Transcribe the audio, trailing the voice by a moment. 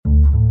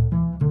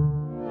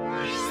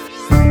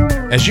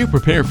As you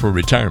prepare for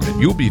retirement,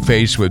 you'll be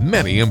faced with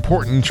many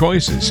important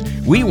choices.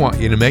 We want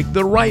you to make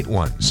the right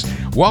ones.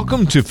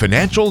 Welcome to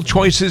Financial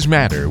Choices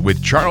Matter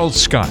with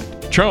Charles Scott.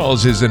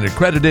 Charles is an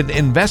accredited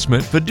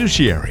investment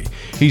fiduciary.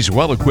 He's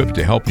well equipped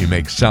to help you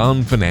make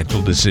sound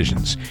financial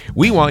decisions.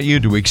 We want you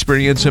to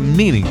experience a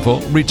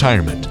meaningful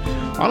retirement.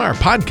 On our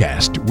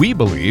podcast, we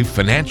believe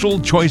financial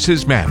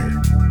choices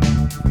matter.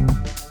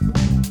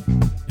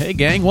 Hey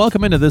gang,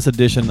 welcome into this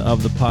edition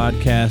of the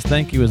podcast.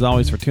 Thank you as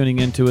always for tuning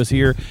in to us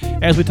here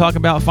as we talk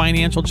about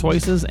financial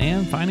choices,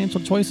 and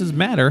financial choices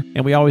matter,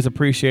 and we always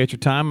appreciate your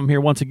time. I'm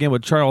here once again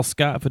with Charles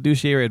Scott,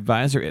 fiduciary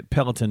advisor at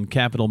Peloton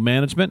Capital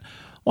Management.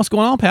 What's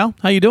going on, pal?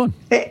 How you doing?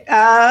 Hey,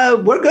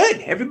 we're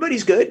good.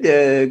 Everybody's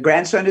good.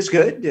 Grandson is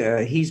good.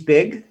 He's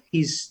big.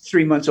 He's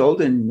 3 months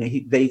old, and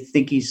they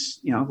think he's,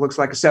 looks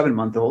like a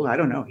 7-month-old. I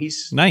don't know.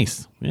 He's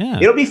nice. Yeah.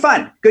 It'll be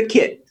fun. Good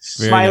kid.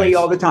 Very Smiley nice.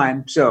 all the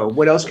time. So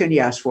what else can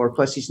you ask for?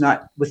 Plus, he's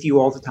not with you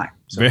all the time.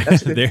 So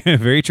that's good.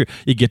 Very true.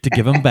 You get to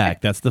give him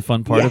back. That's the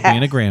fun part of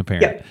being a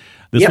grandparent. Yep.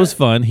 This was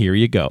fun. Here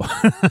you go.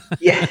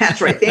 Yeah,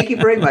 that's right. Thank you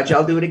very much.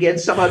 I'll do it again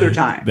some other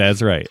time.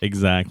 That's right.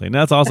 Exactly. And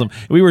that's awesome.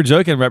 We were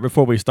joking right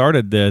before we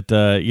started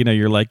that,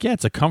 you're like, yeah,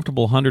 it's a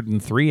comfortable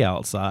 103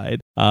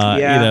 outside.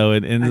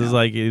 And it's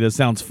like, it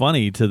sounds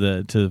funny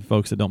to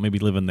folks that don't maybe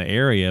live in the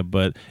area,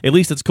 but at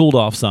least it's cooled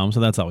off some.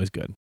 So that's always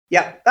good.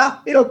 Yeah.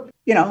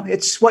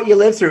 It's what you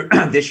live through.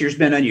 This year's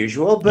been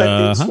unusual,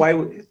 but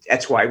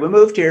that's why we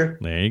moved here.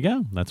 There you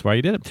go. That's why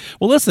you did it.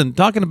 Well, listen,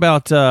 talking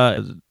about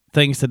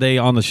things today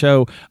on the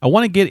show, I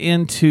want to get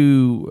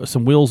into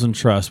some wills and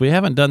trusts. We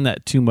haven't done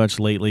that too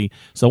much lately,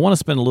 so I want to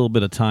spend a little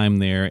bit of time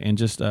there and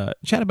just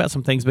chat about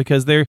some things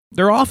because they're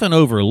often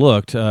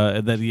overlooked,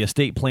 that the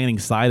estate planning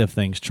side of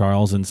things,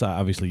 Charles, and so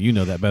obviously you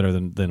know that better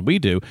than we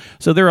do.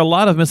 So there are a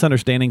lot of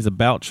misunderstandings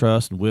about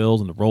trust and wills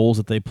and the roles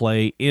that they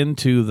play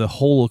into the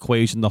whole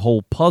equation, the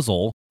whole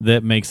puzzle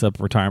that makes up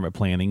retirement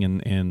planning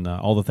and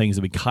all the things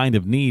that we kind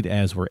of need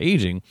as we're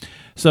aging.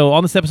 So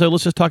on this episode,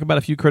 let's just talk about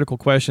a few critical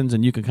questions,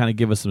 and you can kind of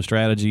give us some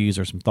strategies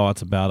or some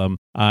thoughts about them.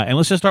 And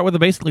let's just start with a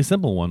basically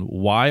simple one.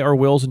 Why are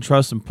wills and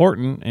trusts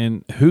important,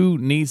 and who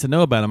needs to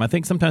know about them? I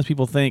think sometimes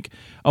people think,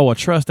 a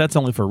trust, that's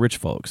only for rich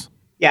folks.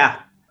 Yeah.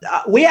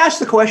 We ask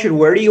the question,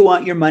 where do you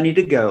want your money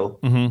to go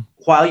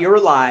while you're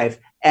alive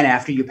and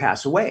after you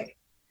pass away?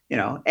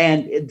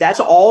 And that's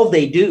all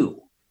they do.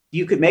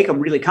 You could make them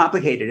really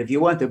complicated if you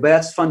want to, but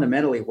that's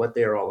fundamentally what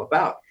they're all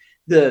about.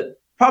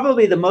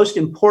 Probably the most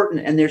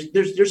important, and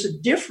there's a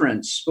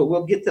difference, but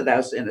we'll get to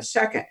that in a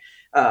second.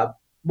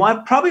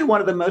 Probably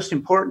one of the most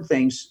important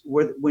things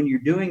when you're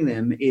doing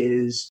them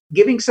is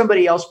giving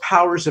somebody else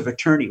powers of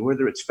attorney,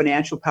 whether it's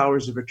financial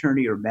powers of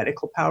attorney or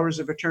medical powers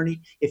of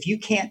attorney. If you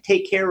can't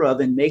take care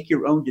of and make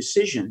your own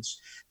decisions,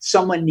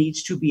 someone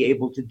needs to be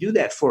able to do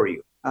that for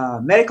you.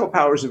 Medical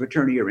powers of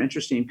attorney are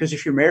interesting because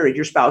if you're married,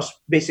 your spouse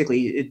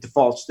basically it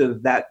defaults to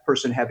that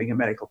person having a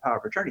medical power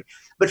of attorney.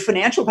 But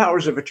financial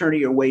powers of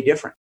attorney are way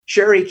different.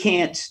 Sherry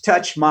can't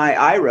touch my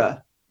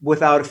IRA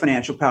without a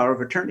financial power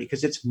of attorney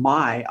because it's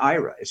my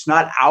IRA. It's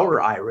not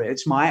our IRA,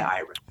 it's my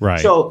IRA. Right.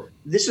 So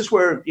this is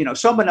where,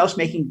 someone else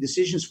making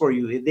decisions for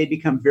you, they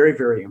become very,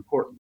 very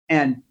important.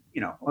 And,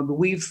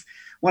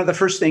 one of the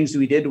first things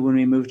we did when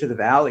we moved to the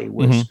Valley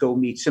was go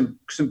meet some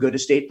good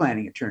estate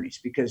planning attorneys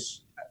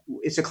because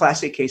it's a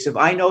classic case of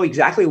I know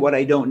exactly what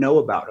I don't know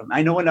about them.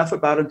 I know enough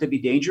about them to be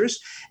dangerous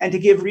and to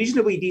give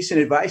reasonably decent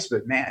advice,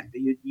 but man,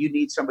 you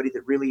need somebody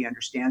that really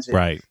understands it.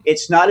 Right.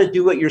 It's not a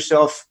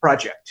do-it-yourself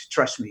project.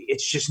 Trust me,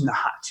 it's just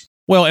not.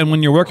 Well, and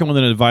when you're working with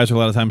an advisor, a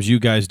lot of times you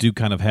guys do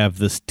kind of have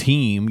this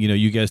team.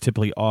 You guys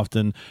typically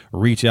often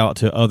reach out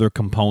to other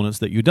components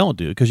that you don't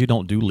do because you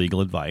don't do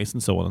legal advice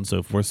and so on and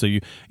so forth. So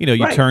you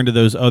Right. turn to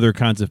those other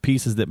kinds of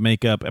pieces that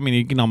make up. I mean,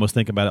 you can almost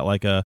think about it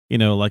like a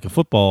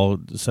football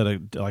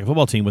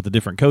team with the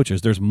different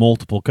coaches. There's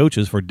multiple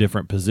coaches for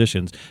different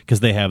positions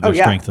because they have their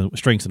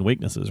strengths and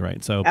weaknesses,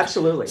 right? So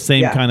absolutely,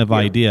 same kind of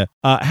idea.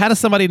 How does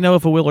somebody know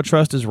if a will or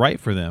trust is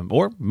right for them,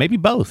 or maybe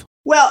both?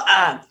 Well,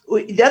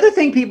 the other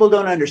thing people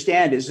don't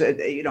understand is that,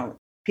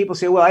 people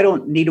say, well, I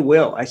don't need a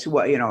will. I say,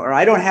 well, or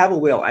I don't have a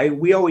will.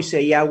 We always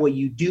say, yeah, well,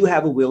 you do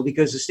have a will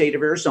because the state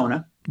of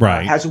Arizona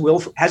has a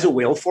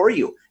will for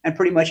you. And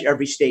pretty much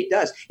every state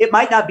does. It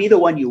might not be the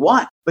one you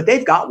want, but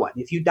they've got one.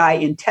 If you die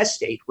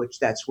intestate, which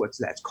that's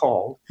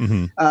called,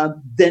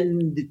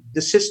 then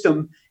the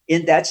system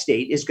in that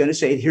state is going to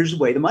say, here's the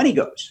way the money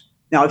goes.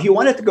 Now, if you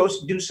want it to go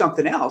do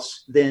something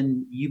else,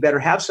 then you better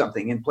have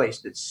something in place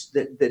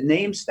that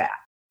names that.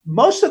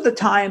 Most of the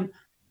time,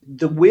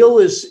 the will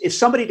is, if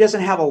somebody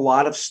doesn't have a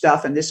lot of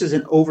stuff, and this is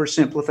an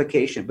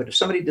oversimplification, but if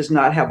somebody does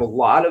not have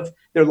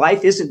their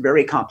life isn't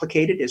very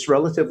complicated, it's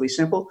relatively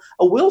simple,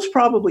 a will's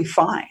probably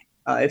fine.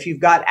 If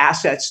you've got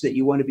assets that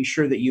you want to be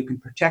sure that you can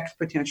protect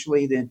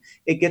potentially, then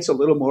it gets a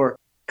little more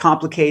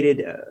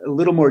complicated, a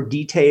little more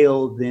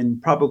detailed, then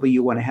probably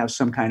you want to have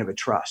some kind of a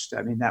trust.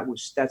 I mean,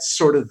 that's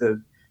sort of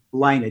the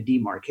line of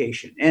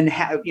demarcation. And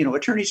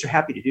attorneys are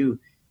happy to do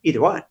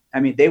either one. I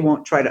mean, they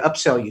won't try to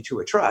upsell you to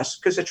a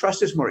trust because a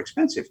trust is more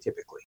expensive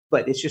typically,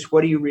 but it's just,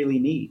 what do you really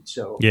need?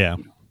 So, yeah.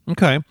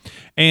 Okay.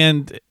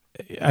 And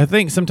I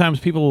think sometimes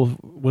people,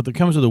 when it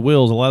comes to the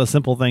wills, a lot of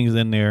simple things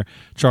in there,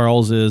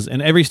 Charles, is,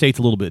 and every state's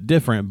a little bit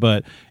different,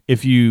 but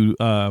if you,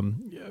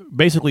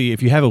 basically,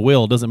 if you have a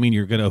will, it doesn't mean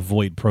you're going to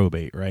avoid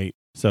probate, right?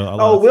 So,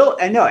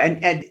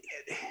 and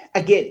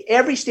again,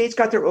 every state's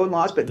got their own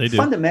laws, but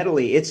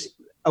fundamentally, it's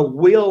a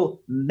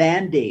will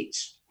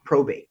mandates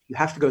probate. You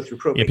have to go through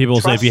probate. Yeah,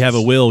 people say if you have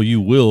a will, you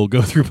will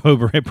go through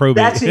probate.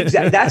 That's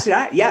exactly. That's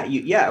that.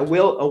 Yeah. A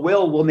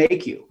will will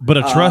make you. But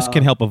a trust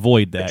can help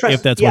avoid that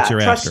if that's what you're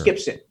after. Trust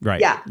skips it. Right.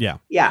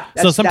 Yeah.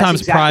 So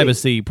sometimes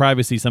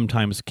privacy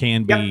sometimes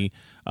can be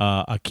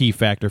a key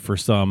factor for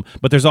some,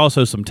 but there's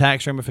also some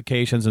tax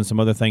ramifications and some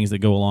other things that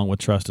go along with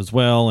trust as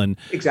well. And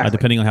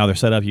depending on how they're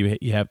set up, you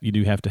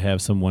do have to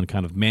have someone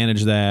kind of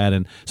manage that,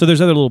 and so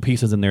there's other little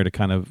pieces in there to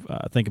kind of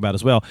think about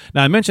as well.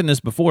 Now, I mentioned this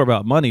before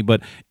about money,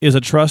 but is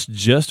a trust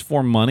just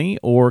for money,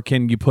 or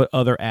can you put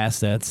other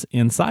assets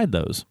inside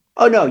those?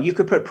 Oh no, you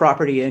could put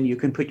property in. You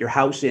can put your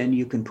house in.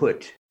 You can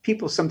put.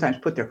 People sometimes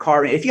put their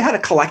car in. If you had a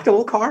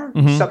collectible car,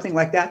 something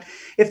like that,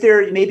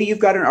 maybe you've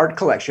got an art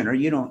collection or,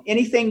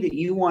 anything that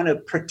you want to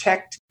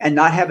protect and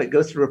not have it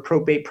go through a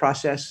probate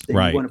process, then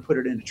you want to put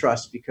it in a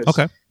trust because,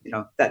 but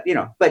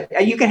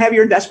you can have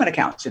your investment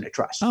accounts in a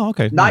trust. Oh,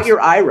 okay. Not your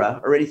IRA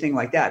or anything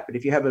like that. But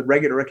if you have a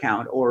regular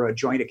account or a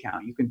joint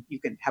account, you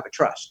can have a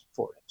trust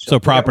for it. So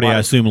property, I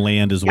assume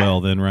land as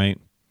well then, right?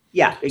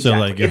 Yeah, exactly. So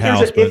like your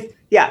house.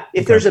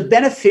 If there's a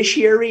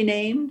beneficiary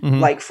name,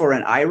 like for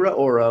an IRA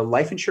or a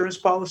life insurance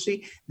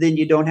policy, then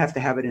you don't have to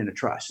have it in a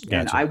trust. Gotcha.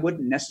 And I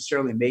wouldn't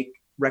necessarily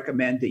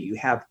recommend that you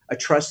have a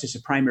trust as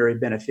a primary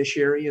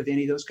beneficiary of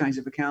any of those kinds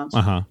of accounts.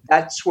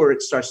 That's where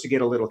it starts to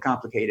get a little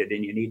complicated,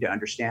 and you need to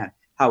understand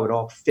how it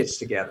all fits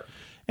together.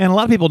 And a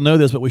lot of people know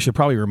this, but we should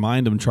probably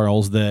remind them,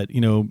 Charles, that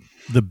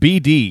the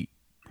BD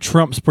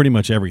trumps pretty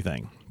much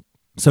everything.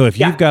 So if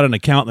you've got an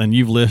account, then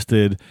you've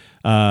listed,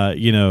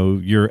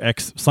 your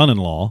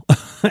ex-son-in-law,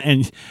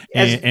 and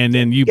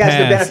then you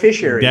pass. The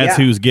beneficiary. That's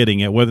who's getting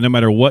it, no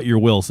matter what your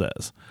will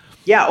says.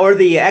 Yeah, or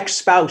the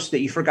ex-spouse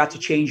that you forgot to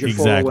change your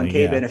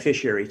 401k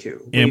beneficiary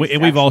to. And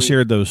we've all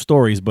shared those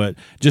stories, but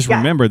just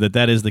remember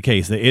that is the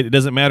case. It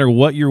doesn't matter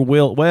what your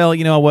will. Well,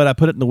 you know what? I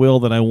put it in the will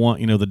that I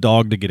want, the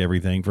dog to get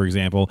everything, for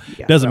example.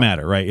 Doesn't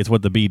matter, right? It's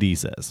what the BD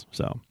says.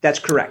 So that's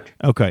correct.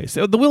 Okay,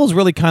 so the will is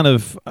really kind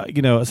of,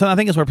 so I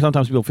think it's where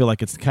sometimes people feel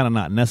like it's kind of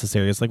not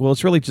necessary. It's like, well,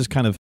 it's really just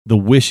kind of the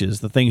wishes,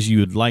 the things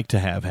you would like to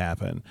have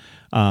happen.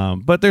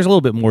 But there's a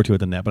little bit more to it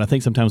than that. But I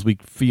think sometimes we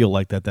feel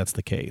like that's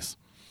the case.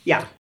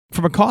 Yeah.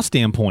 From a cost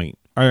standpoint,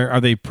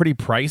 are they pretty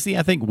pricey?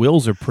 I think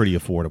wills are pretty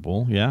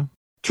affordable. Yeah.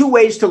 Two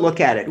ways to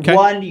look at it. Okay.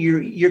 One,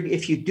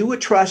 if you do a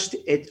trust,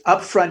 it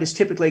upfront is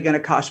typically going to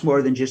cost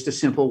more than just a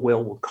simple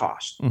will will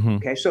cost.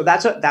 Okay, so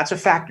that's a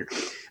factor.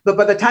 But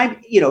by the time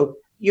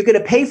you're going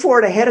to pay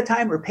for it ahead of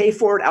time or pay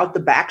for it out the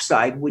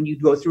backside when you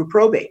go through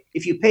probate.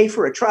 If you pay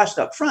for a trust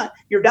up front,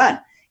 you're done.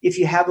 If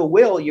you have a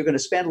will, you're going to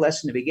spend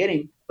less in the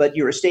beginning, but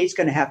your estate's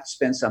going to have to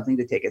spend something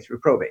to take it through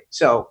probate.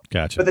 So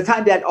gotcha. By the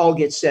time that all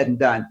gets said and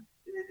done,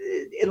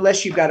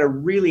 unless you've got a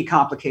really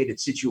complicated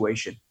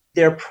situation,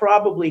 they're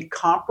probably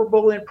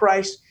comparable in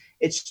price.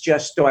 It's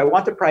just, do I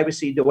want the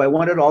privacy? Do I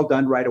want it all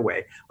done right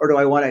away? Or do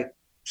I want to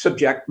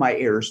subject my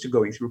heirs to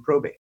going through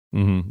probate?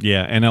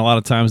 Yeah, and a lot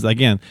of times,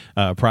 again,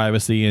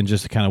 privacy and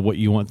just kind of what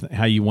you want,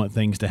 how you want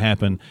things to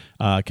happen,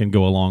 can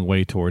go a long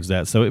way towards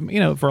that. So,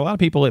 for a lot of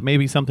people, it may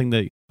be something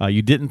that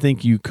you didn't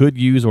think you could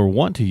use or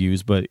want to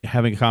use, but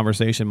having a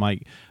conversation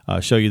might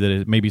show you that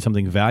it may be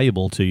something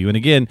valuable to you. And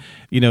again,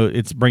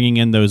 it's bringing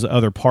in those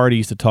other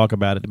parties to talk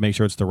about it to make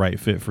sure it's the right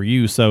fit for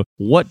you. So,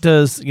 what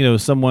does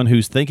someone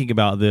who's thinking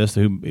about this,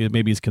 who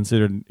maybe is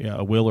considered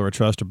a will or a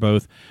trust or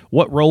both,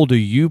 what role do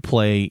you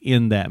play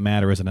in that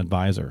matter as an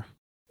advisor?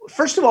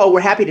 First of all,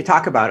 we're happy to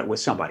talk about it with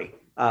somebody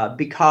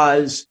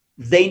because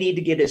they need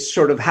to get a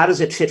sort of, how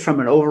does it fit from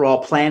an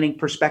overall planning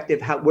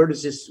perspective? Where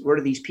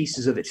do these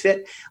pieces of it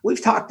fit?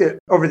 We've talked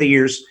over the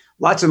years,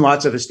 lots and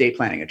lots of estate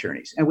planning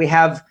attorneys, and we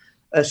have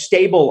a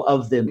stable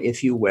of them,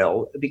 if you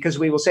will, because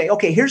we will say,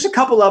 okay, here's a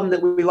couple of them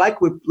that we like.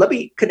 Let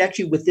me connect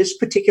you with this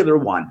particular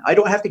one. I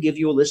don't have to give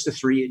you a list of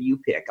 3 and you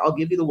pick. I'll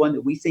give you the one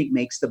that we think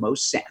makes the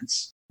most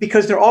sense.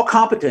 Because they're all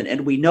competent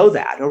and we know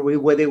that, or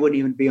they wouldn't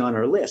even be on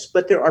our list.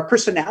 But there are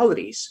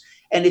personalities.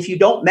 And if you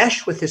don't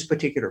mesh with this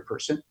particular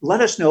person, let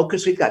us know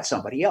because we've got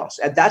somebody else.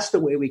 And that's the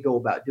way we go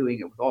about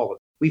doing it with all of them.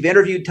 We've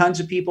interviewed tons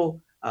of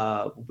people.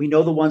 We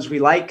know the ones we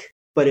like,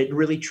 but it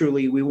really,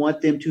 truly, we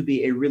want them to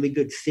be a really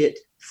good fit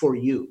for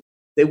you.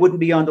 They wouldn't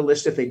be on the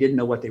list if they didn't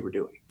know what they were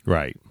doing.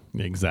 Right.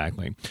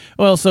 Exactly.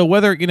 Well, so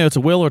whether, it's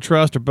a will or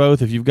trust or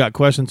both, if you've got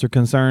questions or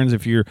concerns,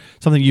 if you're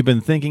something you've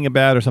been thinking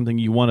about or something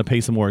you want to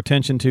pay some more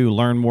attention to,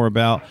 learn more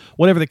about,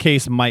 whatever the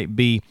case might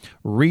be,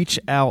 reach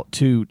out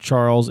to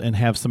Charles and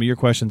have some of your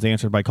questions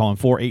answered by calling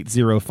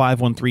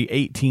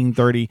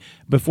 480-513-1830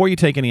 before you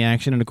take any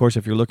action. And of course,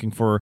 if you're looking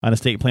for an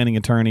estate planning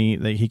attorney,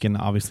 he can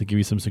obviously give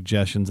you some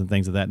suggestions and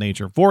things of that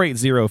nature.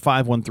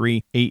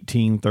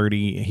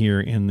 480-513-1830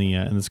 here in the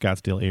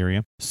Scottsdale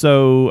area.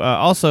 So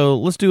also,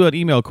 let's do an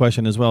email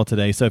question as well. well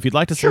today. So if you'd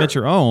like to submit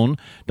your own,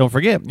 don't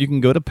forget, you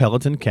can go to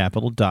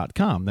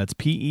PelotonCapital.com. That's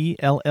PELLETON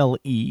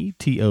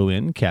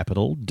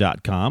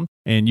Capital.com.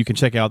 And you can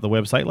check out the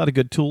website. A lot of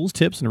good tools,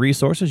 tips, and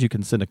resources. You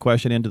can send a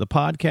question into the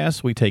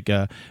podcast. We try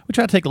to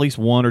take at least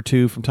one or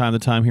two from time to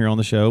time here on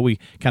the show. We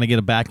kind of get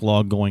a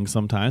backlog going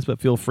sometimes,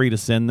 but feel free to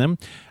send them.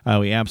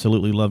 We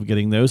absolutely love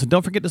getting those. And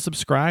don't forget to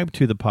subscribe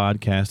to the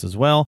podcast as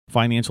well.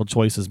 Financial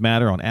Choices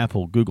Matter on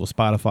Apple, Google,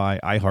 Spotify,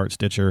 iHeart,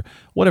 Stitcher,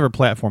 whatever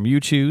platform you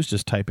choose.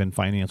 Just type in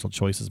Financial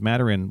Choices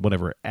Matter in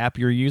whatever app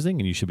you're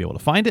using, and you should be able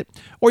to find it.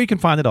 Or you can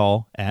find it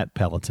all at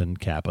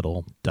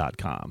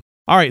PelotonCapital.com.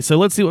 All right, so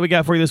let's see what we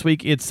got for you this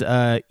week. It's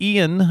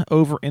Ian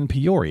over in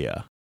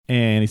Peoria,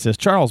 and he says,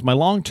 Charles, my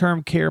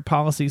long-term care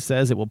policy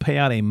says it will pay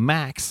out a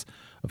max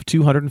of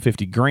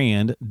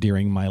 $250,000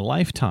 during my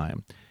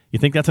lifetime. You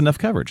think that's enough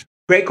coverage?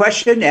 Great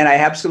question, and I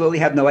absolutely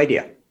have no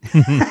idea.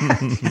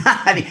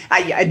 I mean,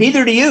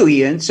 neither do you,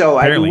 Ian. So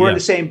we're in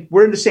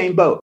the same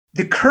boat.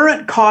 The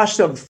current cost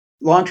of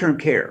long-term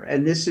care,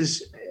 and this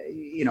is,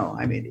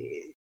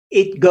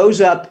 it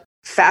goes up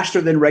faster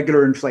than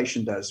regular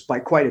inflation does by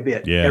quite a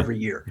bit every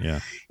year.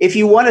 Yeah. If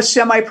you want a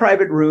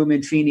semi-private room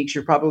in Phoenix,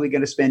 you're probably going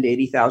to spend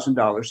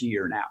 $80,000 a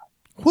year now.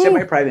 Woo.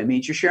 Semi-private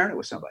means you're sharing it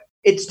with somebody.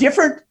 It's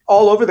different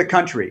all over the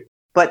country,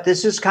 but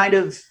this is kind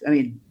of,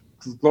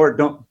 Lord,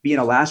 don't be in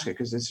Alaska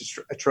because this is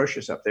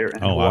atrocious up there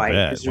in Hawaii.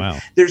 I bet. Wow.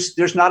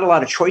 There's not a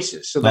lot of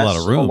choices. So that's a lot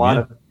of room. A lot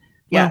of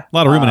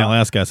room in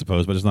Alaska, I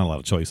suppose, but there's not a lot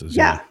of choices.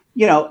 Yeah.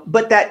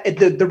 But that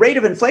the rate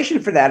of inflation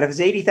for that, if it's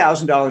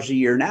 $80,000 a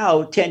year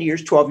now, 10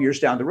 years, 12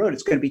 years down the road,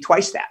 it's going to be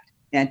twice that.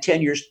 And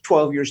 10 years,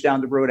 12 years down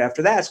the road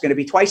after that, it's going to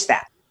be twice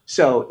that.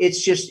 So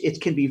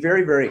it can be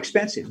very, very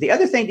expensive. The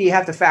other thing that you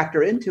have to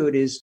factor into it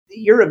is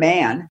you're a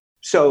man.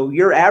 So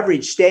your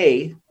average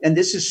stay, and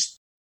this is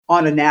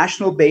on a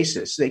national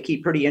basis, they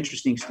keep pretty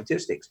interesting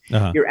statistics.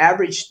 Uh-huh. Your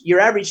average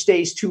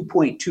stay is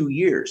 2.2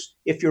 years.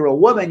 If you're a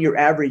woman, your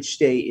average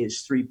stay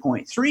is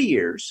 3.3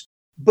 years.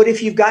 But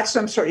if you've got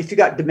if you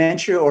got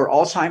dementia or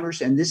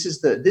Alzheimer's, and this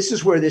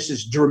is where this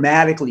is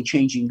dramatically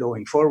changing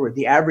going forward,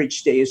 the average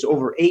stay is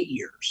over 8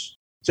 years.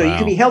 So You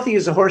can be healthy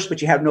as a horse, but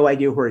you have no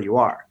idea where you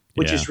are,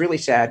 which is really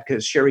sad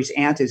because Sherry's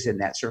aunt is in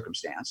that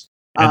circumstance.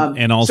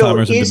 And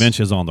Alzheimer's and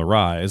dementia is on the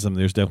rise.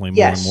 There's definitely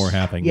more and more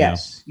happening now.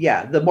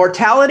 Yeah. The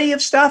mortality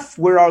of stuff,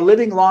 we are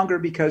living longer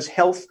because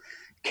health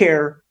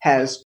care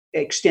has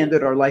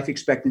extended our life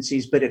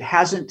expectancies, but it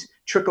hasn't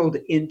trickled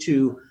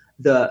into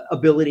the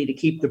ability to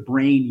keep the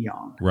brain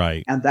young.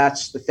 Right. And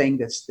that's the thing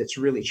that's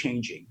really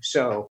changing.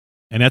 So.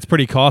 And that's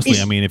pretty costly.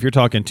 If you're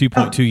talking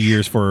 2.2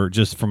 years for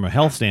just from a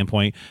health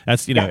standpoint,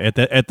 that's,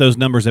 at those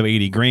numbers of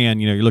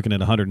 $80,000, you're looking at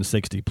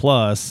 160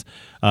 plus.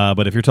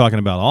 But if you're talking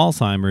about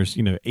Alzheimer's,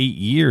 8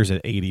 years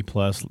at 80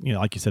 plus,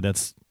 like you said,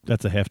 that's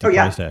a hefty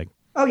price tag.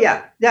 Oh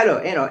yeah.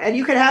 And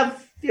you can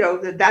have,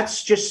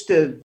 that's just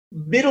the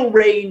middle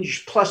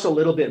range plus a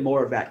little bit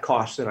more of that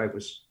cost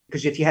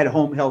because if you had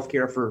home health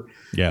care for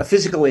a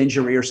physical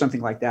injury or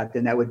something like that,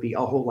 then that would be a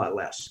whole lot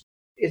less.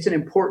 It's an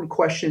important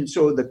question.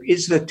 So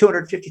is the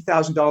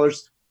 $250,000,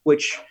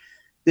 which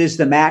is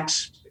the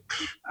max?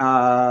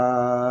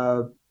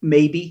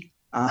 Maybe.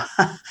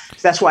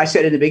 That's why I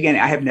said in the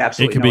beginning, I have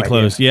absolutely no idea. It could be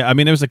close. Yeah.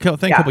 There was a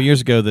couple of years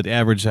ago that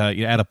average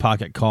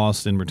out-of-pocket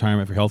cost in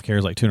retirement for healthcare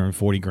is like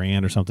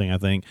 $240,000 or something, I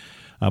think.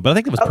 But I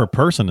think it was per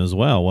person as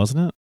well,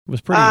 wasn't it? It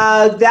was pretty.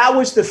 That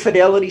was the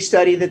Fidelity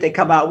study that they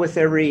come out with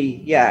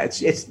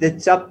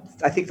it's up.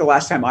 I think the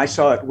last time I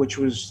saw it, which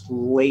was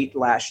late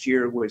last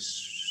year,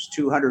 was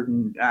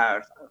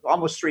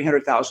almost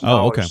 $300,000.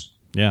 Oh, okay.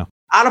 Yeah.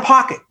 Out of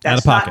pocket.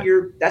 That's out of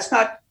pocket. That's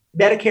not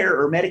Medicare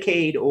or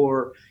Medicaid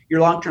or your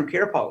long-term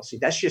care policy.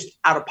 That's just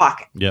out of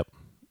pocket. Yep.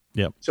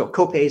 So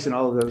copays and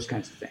all of those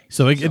kinds of things.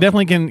 So it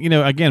definitely can,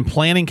 again,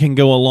 planning can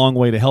go a long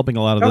way to helping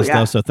a lot of this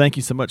stuff. So thank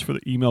you so much for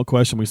the email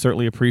question. We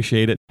certainly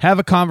appreciate it. Have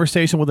a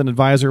conversation with an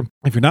advisor.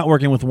 If you're not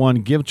working with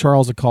one, give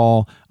Charles a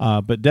call,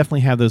 but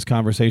definitely have those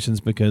conversations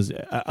because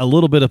a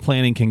little bit of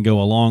planning can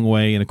go a long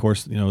way. And of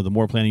course, the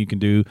more planning you can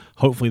do,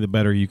 hopefully the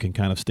better you can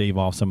kind of stave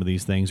off some of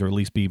these things or at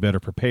least be better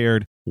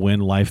prepared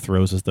when life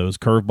throws us those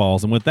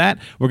curveballs. And with that,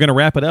 we're going to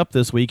wrap it up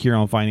this week here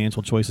on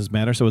Financial Choices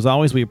Matter. So as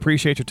always, we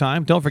appreciate your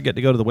time. Don't forget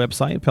to go to the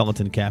website,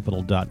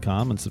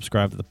 PelotonCapital.com, and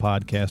subscribe to the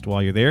podcast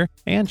while you're there.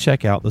 And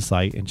check out the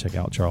site and check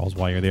out Charles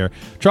while you're there.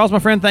 Charles, my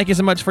friend, thank you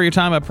so much for your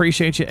time. I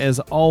appreciate you as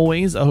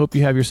always. I hope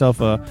you have yourself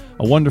a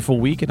wonderful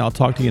week, and I'll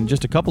talk to you in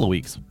just a couple of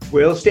weeks.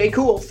 We'll stay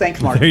cool. Thanks,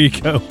 Mark. There you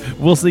go.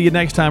 We'll see you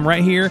next time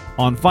right here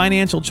on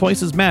Financial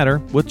Choices Matter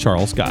with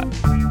Charles Scott.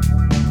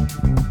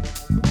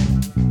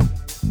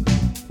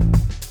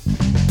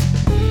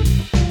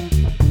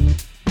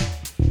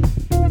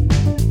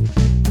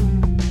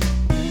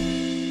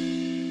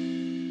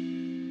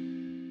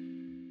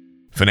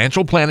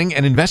 Financial planning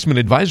and investment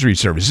advisory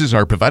services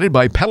are provided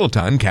by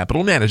Peloton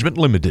Capital Management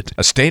Limited,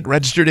 a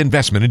state-registered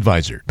investment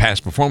advisor.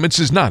 Past performance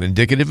is not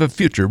indicative of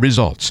future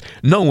results.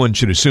 No one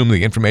should assume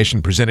the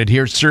information presented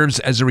here serves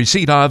as a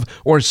receipt of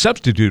or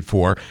substitute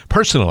for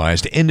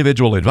personalized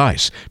individual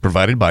advice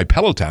provided by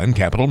Peloton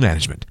Capital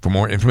Management. For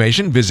more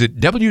information, visit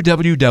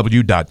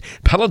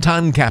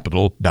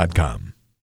www.pelotoncapital.com.